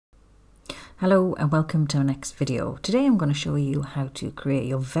Hello and welcome to our next video. Today I'm going to show you how to create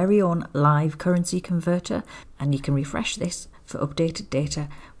your very own live currency converter, and you can refresh this for updated data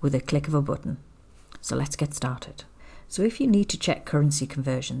with a click of a button. So let's get started. So if you need to check currency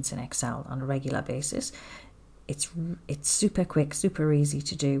conversions in Excel on a regular basis, it's super quick, super easy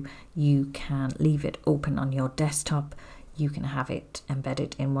to do. You can leave it open on your desktop. You can have it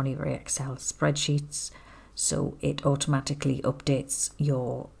embedded in one of your Excel spreadsheets, so it automatically updates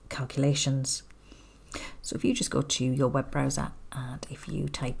your calculations. So if you just go to your web browser and if you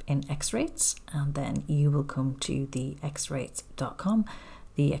type in X-rates, and then you will come to the 𝐼𝐸rates.com,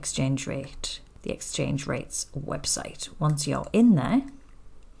 the exchange rates website. Once you're in there,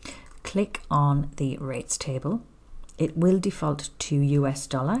 click on the rates table. It will default to US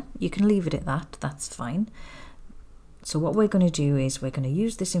dollar. You can leave it at that, that's fine. So what we're going to do is we're going to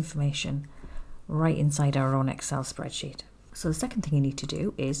use this information right inside our own Excel spreadsheet. So the second thing you need to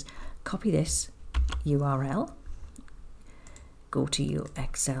do is copy this URL, go to your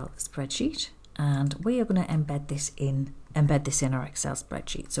Excel spreadsheet, and we are going to embed this in our Excel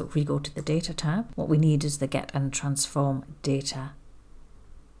spreadsheet. So if we go to the data tab, what we need is the get and transform data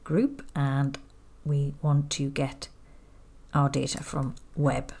group, and we want to get our data from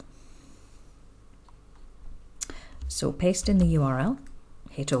web. So paste in the URL,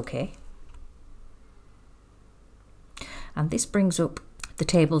 hit OK. And this brings up the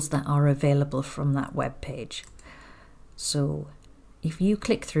tables that are available from that web page. So if you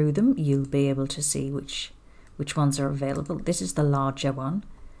click through them, you'll be able to see which ones are available. This is the larger one.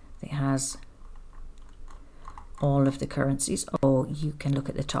 It has all of the currencies, or you can look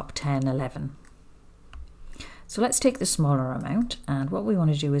at the top 10, 11. So let's take the smaller amount, and what we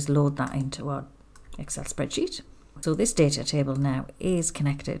want to do is load that into our Excel spreadsheet. So this data table now is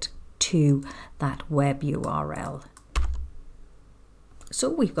connected to that web URL. So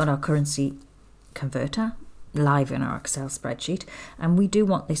we've got our currency converter live in our Excel spreadsheet, and we do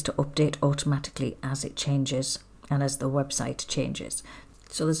want this to update automatically as it changes and as the website changes.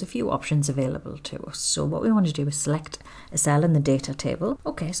 So there's a few options available to us. So what we want to do is select a cell in the data table.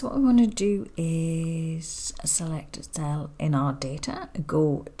 Okay, so what we want to do is select a cell in our data,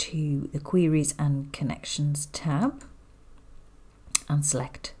 go to the Queries and Connections tab and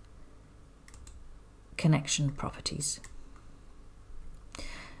select Connection Properties.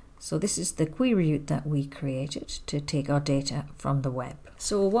 So this is the query that we created to take our data from the web.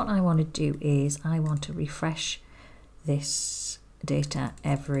 So what I want to do is I want to refresh this data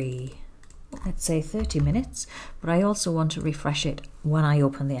every, let's say, 30 minutes, but I also want to refresh it when I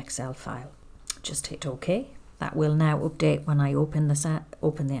open the Excel file. Just hit OK. That will now update when I open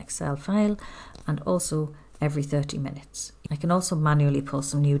the Excel file, and also every 30 minutes. I can also manually pull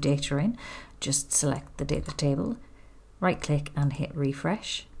some new data in. Just select the data table, right click and hit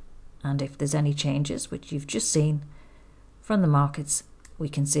refresh. And if there's any changes, which you've just seen from the markets, we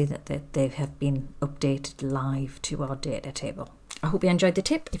can see that they have been updated live to our data table. I hope you enjoyed the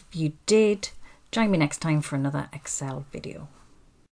tip. If you did, join me next time for another Excel video.